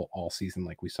tier level all season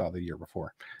like we saw the year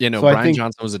before. Yeah, no, so Brian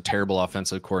Johnson was a terrible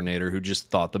offensive coordinator who just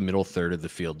thought the middle third of the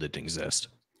field didn't exist.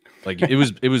 Like it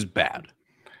was bad.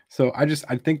 So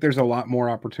I think there's a lot more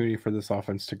opportunity for this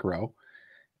offense to grow,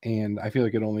 and I feel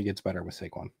like it only gets better with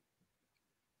Saquon.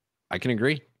 I can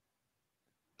agree.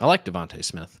 I like Devontae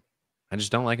Smith. I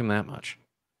just don't like him that much.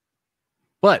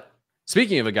 But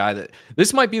speaking of a guy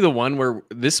this might be the one where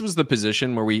this was the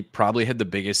position where we probably had the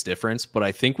biggest difference, but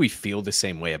I think we feel the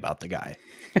same way about the guy.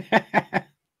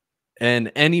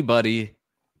 And anybody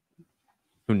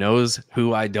who knows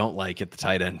who I don't like at the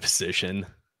tight end position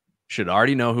should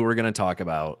already know who we're going to talk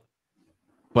about,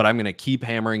 but I'm going to keep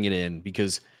hammering it in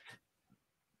because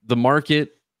the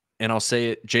market, and I'll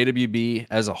say it, JWB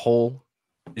as a whole,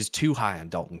 is too high on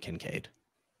Dalton Kincaid.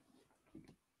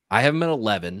 I have him at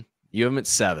 11. You have him at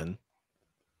 7.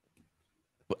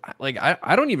 Like,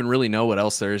 I don't even really know what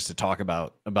else there is to talk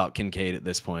about Kincaid at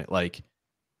this point. Like,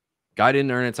 guy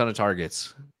didn't earn a ton of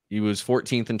targets. He was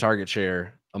 14th in target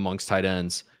share amongst tight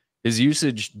ends. His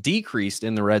usage decreased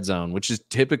in the red zone, which is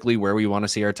typically where we want to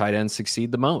see our tight ends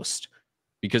succeed the most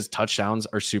because touchdowns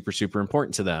are super, super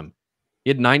important to them. He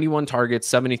had 91 targets,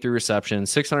 73 receptions,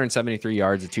 673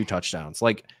 yards, and 2 touchdowns.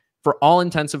 Like, for all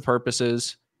intensive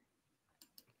purposes,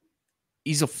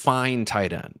 he's a fine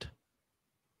tight end.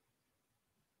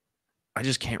 I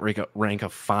just can't rank a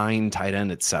fine tight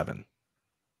end at 7.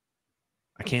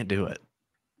 I can't do it.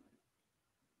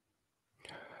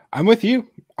 I'm with you.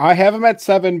 I have him at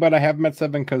 7, but I have him at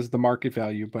 7 because the market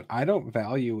value. But I don't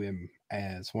value him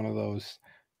as one of those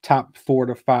top 4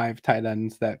 to 5 tight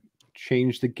ends that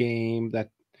change the game that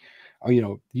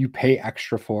you pay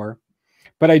extra for.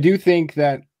 But I do think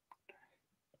that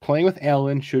playing with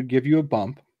Allen should give you a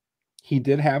bump. He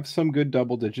did have some good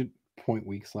double-digit point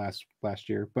weeks last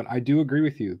year, but I do agree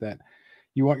with you that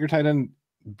you want your tight end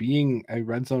being a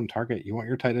red zone target. You want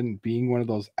your tight end being one of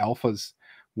those alphas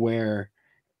where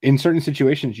in certain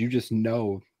situations you just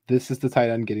know this is the tight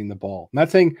end getting the ball. Not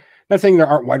saying there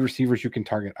aren't wide receivers you can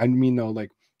target. I mean, though,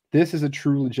 like, this is a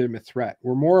true legitimate threat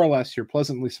where more or less you're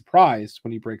pleasantly surprised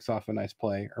when he breaks off a nice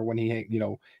play or when he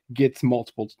gets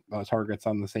multiple targets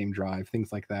on the same drive,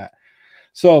 things like that.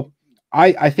 So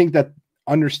I think that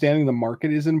understanding the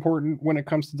market is important when it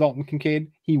comes to Dalton Kincaid.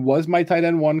 He was my tight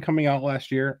end 1 coming out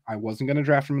last year. I wasn't going to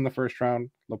draft him in the first round.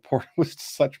 Laporte was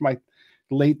such my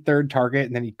late 3rd target,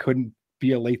 and then he couldn't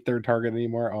be a late 3rd target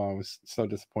anymore. Oh, I was so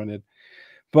disappointed.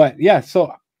 But yeah,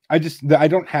 so I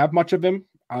don't have much of him.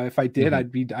 If I did,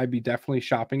 I'd be definitely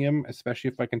shopping him, especially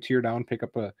if I can tier down, pick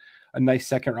up a nice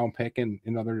 2nd round pick and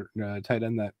another tight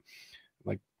end that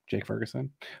like Jake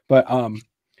Ferguson. But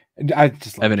I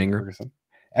just love Evan Ingram. Ferguson.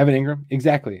 Evan Ingram,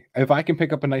 exactly. If I can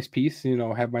pick up a nice piece,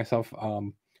 have myself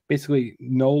basically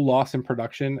no loss in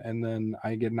production, and then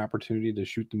I get an opportunity to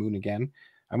shoot the moon again,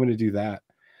 I'm going to do that.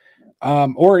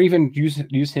 Or even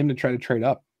use him to try to trade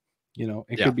up.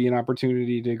 It could be an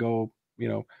opportunity to go,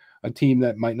 a team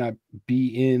that might not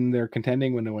be in their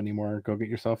contending window anymore. Go get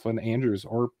yourself an Andrews,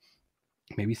 or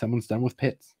maybe someone's done with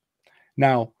Pitts.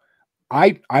 Now,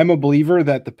 I'm a believer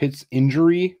that the Pitts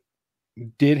injury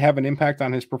did have an impact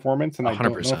on his performance, and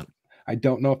 100%. I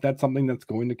don't know if that's something that's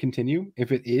going to continue.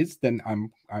 If it is, then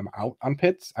I'm out on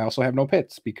Pitts. I also have no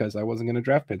Pitts because I wasn't going to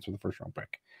draft Pitts with the 1st round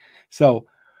pick. So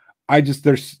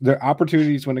there are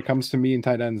opportunities when it comes to me and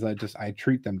tight ends. I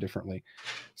treat them differently.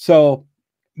 So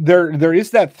there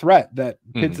is that threat that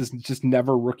Pitts is just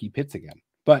never rookie Pitts again.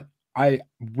 But I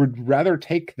would rather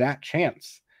take that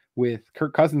chance with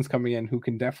Kirk Cousins coming in, who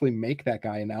can definitely make that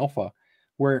guy an alpha,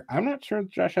 where I'm not sure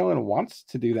Josh Allen wants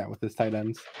to do that with his tight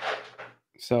ends.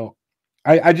 So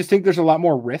I just think there's a lot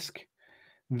more risk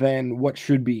than what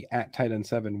should be at tight end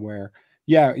 7, where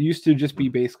it used to just be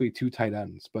basically 2 tight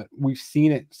ends, but we've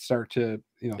seen it start to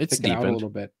thicken out a little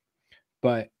bit.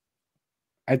 But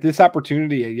at this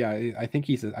opportunity, I think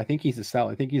he's a sell.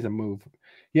 I think he's a move.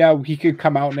 Yeah, he could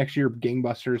come out next year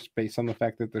gangbusters based on the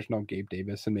fact that there's no Gabe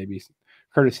Davis and maybe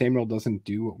Curtis Samuel doesn't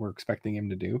do what we're expecting him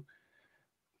to do.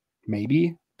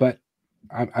 Maybe, but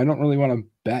I don't really want to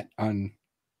bet on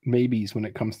maybes when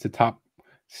it comes to top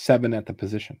 7 at the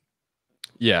position.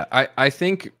 Yeah, I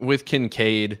think with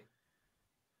Kincaid,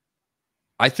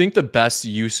 I think the best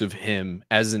use of him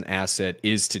as an asset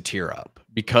is to tier up,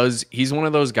 because he's one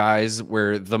of those guys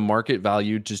where the market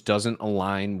value just doesn't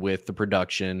align with the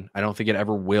production. I don't think it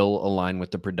ever will align with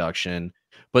the production,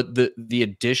 but the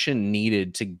addition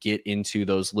needed to get into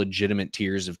those legitimate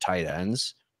tiers of tight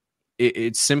ends,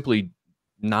 it's simply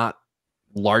not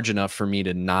large enough for me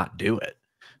to not do it.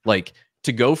 Like,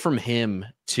 to go from him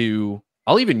to,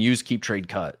 I'll even use keep trade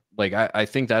cut. Like, I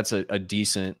think that's a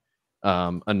decent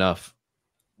enough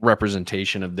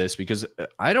representation of this, because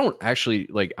I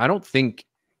don't think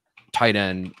tight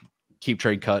end keep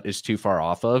trade cut is too far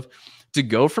off of. To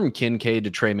go from Kincaid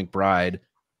to Trey McBride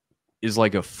is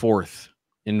like a 4th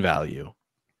in value.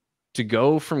 To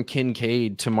go from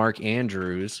Kincaid to Mark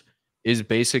Andrews is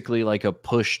basically like a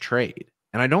push trade.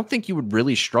 And I don't think you would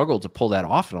really struggle to pull that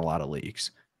off in a lot of leagues.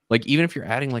 Like, even if you're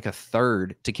adding like a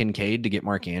 3rd to Kincaid to get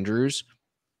Mark Andrews,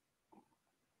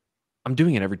 I'm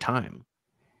doing it every time.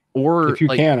 Or if you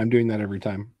can, I'm doing that every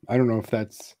time. I don't know if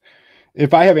that's,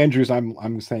 if I have Andrews,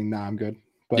 I'm saying nah, I'm good.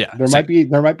 But yeah, there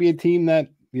might be a team that,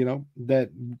 you know, that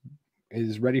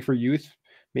is ready for youth.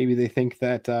 Maybe they think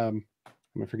that I'm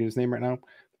gonna forget his name right now.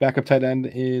 Backup tight end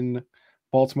in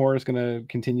Baltimore is going to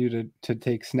continue to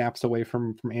take snaps away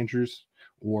from Andrews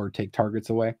or take targets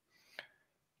away.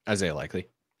 Isaiah Likely.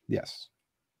 Yes.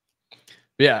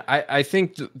 Yeah, I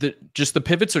think that just the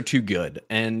pivots are too good.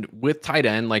 And with tight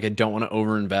end, like, I don't want to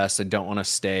overinvest. I don't want to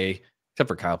stay, except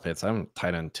for Kyle Pitts. I'm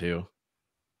tight end too.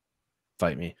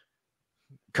 Fight me.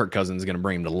 Kirk Cousins is going to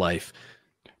bring him to life.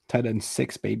 Tight end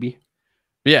 6, baby.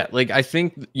 Yeah, like, I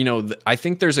think, you know, I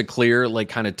think there's a clear, like,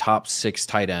 kind of top 6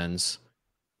 tight ends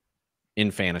in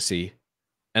fantasy.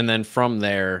 And then from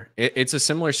there, it's a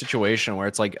similar situation where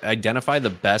it's like, identify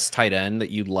the best tight end that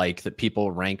you like that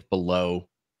people rank below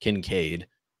Kincaid,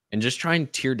 and just try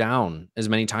and tier down as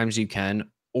many times as you can,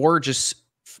 or just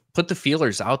put the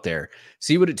feelers out there.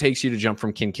 See what it takes you to jump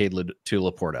from Kincaid to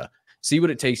Laporta. See what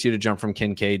it takes you to jump from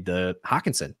Kincaid to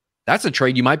Hockenson. That's a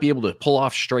trade you might be able to pull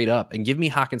off straight up and give me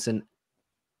Hockenson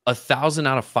 1,000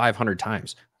 out of 500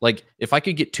 times. Like, if I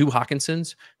could get 2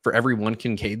 Hockensons for every 1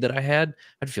 Kincaid that I had,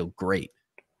 I'd feel great.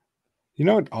 You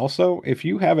know, also, if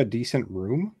you have a decent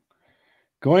room,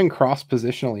 going cross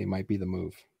positionally might be the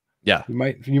move. Yeah,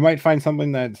 you might find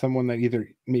someone that either,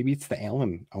 maybe it's the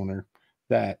Allen owner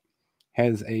that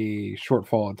has a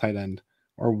shortfall at tight end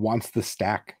or wants the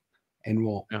stack, and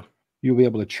you'll be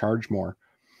able to charge more,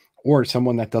 or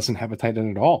someone that doesn't have a tight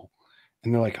end at all,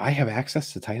 and they're like, I have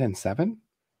access to tight end 7.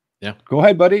 Yeah, go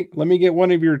ahead, buddy. Let me get one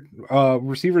of your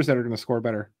receivers that are going to score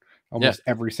better almost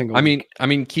every single week. I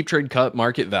mean, keep trade cut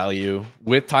market value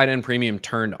with tight end premium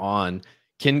turned on.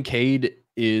 Kincaid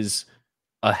is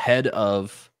ahead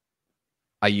of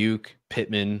Ayuk,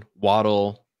 Pittman,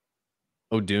 Waddle,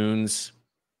 O'Dunes,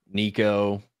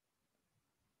 Nico.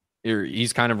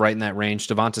 He's kind of right in that range.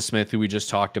 Devonta Smith, who we just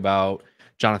talked about.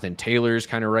 Jonathan Taylor's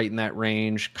kind of right in that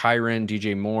range. Kyron,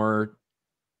 DJ Moore.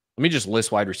 Let me just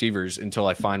list wide receivers until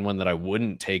I find one that I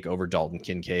wouldn't take over Dalton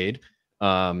Kincaid.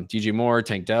 DJ Moore,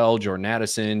 Tank Dell, Jordan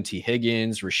Addison, T.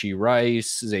 Higgins, Rashee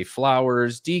Rice, Zay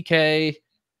Flowers, DK,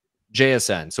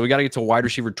 JSN. So we got to get to wide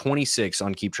receiver 26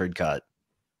 on keep trade cut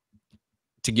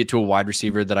to get to a wide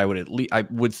receiver that I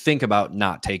would think about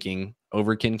not taking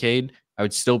over Kincaid. I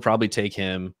would still probably take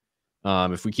him.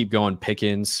 If we keep going,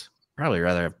 Pickens, probably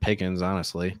rather have Pickens,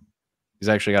 honestly. He's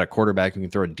actually got a quarterback who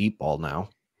can throw a deep ball now.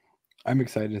 I'm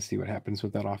excited to see what happens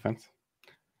with that offense.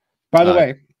 By the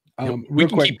way, we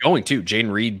can keep going too.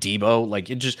 Jaden Reed, Debo, like,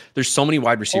 there's so many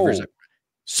wide receivers.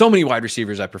 So many wide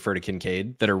receivers I prefer to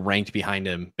Kincaid that are ranked behind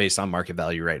him based on market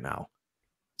value right now.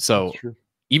 So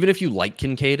even if you like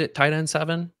Kincaid at tight end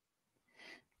 7,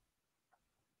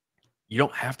 you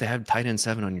don't have to have tight end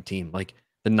 7 on your team. Like,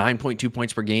 the 9.2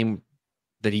 points per game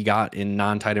that he got in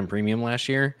non-tight end premium last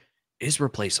year is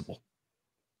replaceable.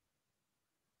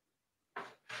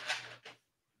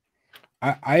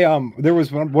 There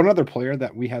was one other player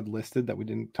that we had listed that we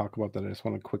didn't talk about that I just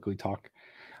want to quickly talk.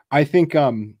 I think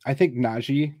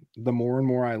Najee, the more and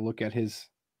more I look at his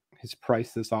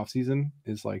price this offseason,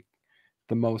 is like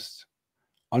the most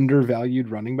undervalued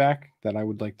running back that I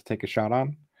would like to take a shot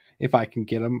on if I can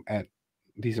get him at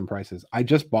decent prices. I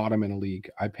just bought him in a league.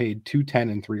 I paid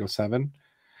 $210 and $307.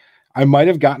 I might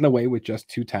have gotten away with just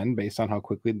 $210 based on how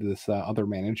quickly this other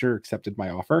manager accepted my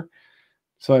offer.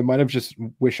 So I might have just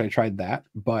wished I tried that,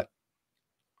 but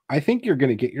I think you're going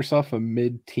to get yourself a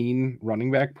mid-teen running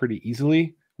back pretty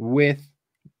easily with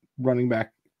running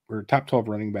back or top 12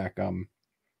 running back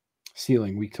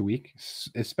ceiling week to week,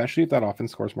 especially if that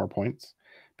offense scores more points,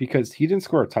 because he didn't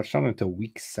score a touchdown until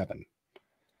week 7.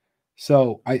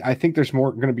 So I think there's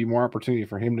going to be more opportunity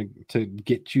for him to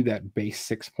get you that base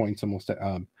 6 points almost. I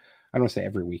don't want to say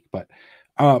every week, but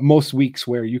most weeks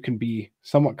where you can be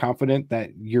somewhat confident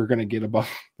that you're going to get above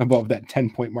that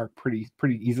 10-point mark pretty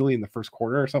easily in the first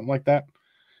quarter or something like that.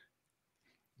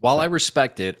 While I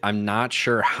respect it, I'm not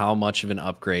sure how much of an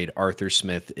upgrade Arthur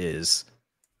Smith is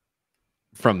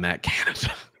from Matt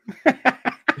Canada.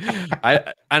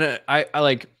 I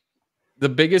like the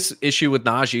biggest issue with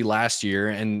Najee last year,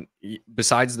 and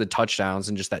besides the touchdowns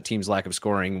and just that team's lack of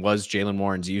scoring, was Jaylen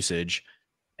Warren's usage.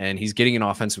 And he's getting an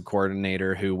offensive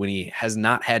coordinator who, when he has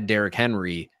not had Derrick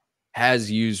Henry,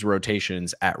 has used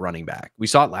rotations at running back. We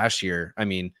saw it last year. I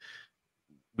mean,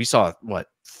 we saw,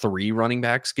 3 running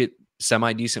backs get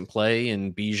semi-decent play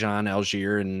in Bijan,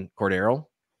 Algier, and Cordero.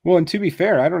 Well, and to be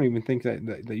fair, I don't even think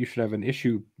that you should have an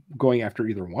issue going after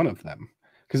either one of them.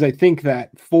 Because I think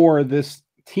that for this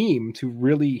team to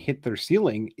really hit their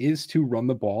ceiling is to run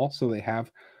the ball, so they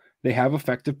have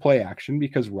effective play action,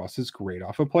 because Russ is great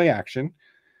off of play action,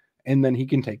 and then he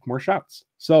can take more shots.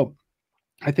 So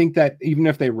I think that even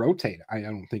if they rotate, I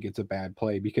don't think it's a bad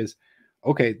play, because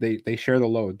okay, they share the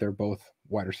load. They're both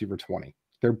wide receiver 20.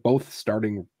 They're both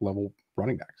starting level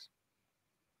running backs.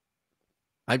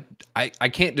 I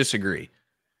can't disagree.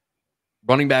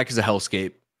 Running back is a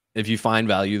hellscape. If you find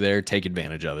value there, take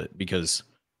advantage of it, because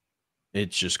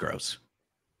it's just gross.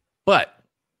 But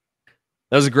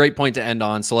that was a great point to end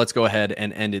on, so let's go ahead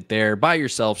and end it there. Buy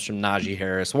yourselves from Najee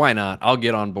Harris. Why not? I'll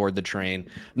get on board the train.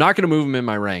 I'm not going to move him in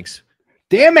my ranks.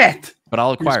 Damn it! But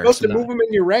I'll acquire. You're supposed to move him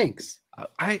in your ranks.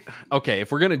 Okay,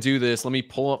 if we're going to do this, let me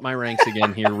pull up my ranks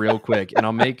again here real quick, and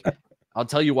I'll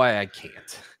tell you why I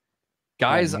can't.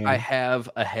 Guys, I have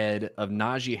ahead of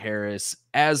Najee Harris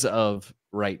as of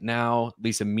right now, at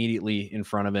least immediately in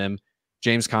front of him.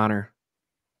 James Conner,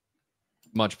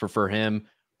 much prefer him.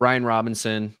 Brian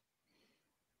Robinson,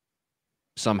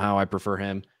 somehow I prefer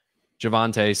him.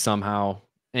 Javonte, somehow,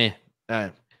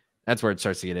 that's where it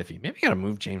starts to get iffy. Maybe I got to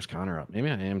move James Conner up. Maybe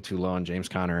I am too low on James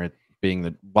Conner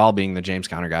while being the James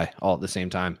Conner guy all at the same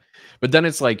time. But then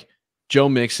it's like Joe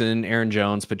Mixon, Aaron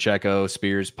Jones, Pacheco,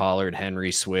 Spears, Pollard,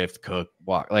 Henry, Swift, Cook,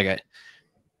 Walk.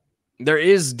 There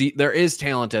is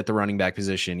talent at the running back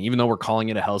position, even though we're calling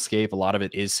it a hellscape. A lot of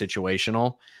it is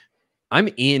situational. I'm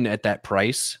in at that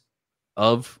price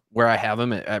of where I have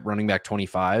him at running back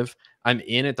 25. I'm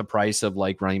in at the price of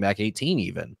like running back 18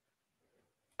 even.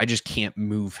 I just can't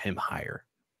move him higher.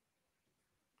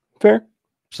 Fair.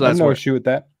 So that's no issue with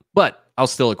that. But I'll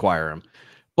still acquire him.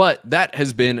 But that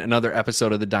has been another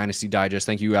episode of the Dynasty Digest.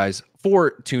 Thank you guys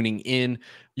for tuning in.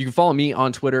 You can follow me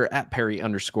on Twitter at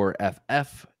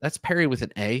Parry_FF. That's Parry with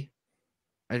an A.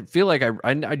 I feel like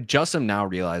I just am now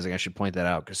realizing I should point that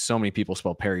out, because so many people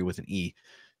spell Parry with an E.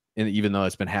 And even though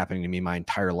it's been happening to me my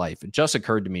entire life, it just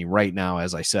occurred to me right now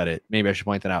as I said it. Maybe I should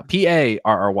point that out. PARRY_FF.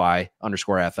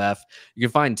 You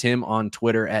can find Tim on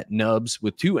Twitter at Nubs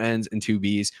with 2 N's and 2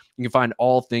 B's. You can find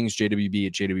all things JWB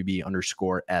at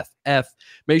JWB_FF.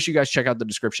 Make sure you guys check out the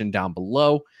description down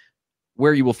below,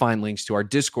 where you will find links to our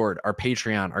Discord, our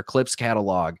Patreon, our Clips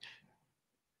catalog.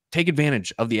 Take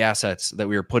advantage of the assets that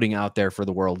we are putting out there for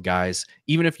the world, guys.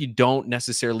 Even if you don't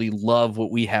necessarily love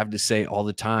what we have to say all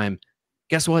the time,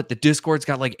 guess what? The Discord's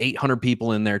got like 800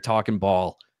 people in there talking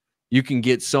ball. You can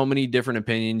get so many different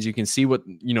opinions. You can see what,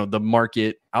 the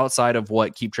market outside of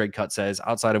what Keep Trade Cut says,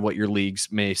 outside of what your leagues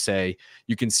may say.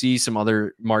 You can see some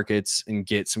other markets and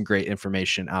get some great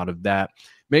information out of that.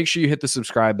 Make sure you hit the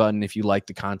subscribe button if you like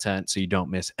the content so you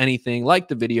don't miss anything. Like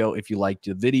the video if you liked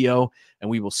the video, and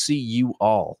we will see you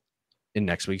all in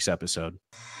next week's episode.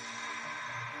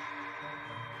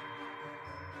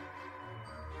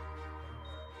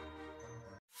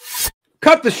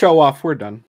 Cut the show off. We're done.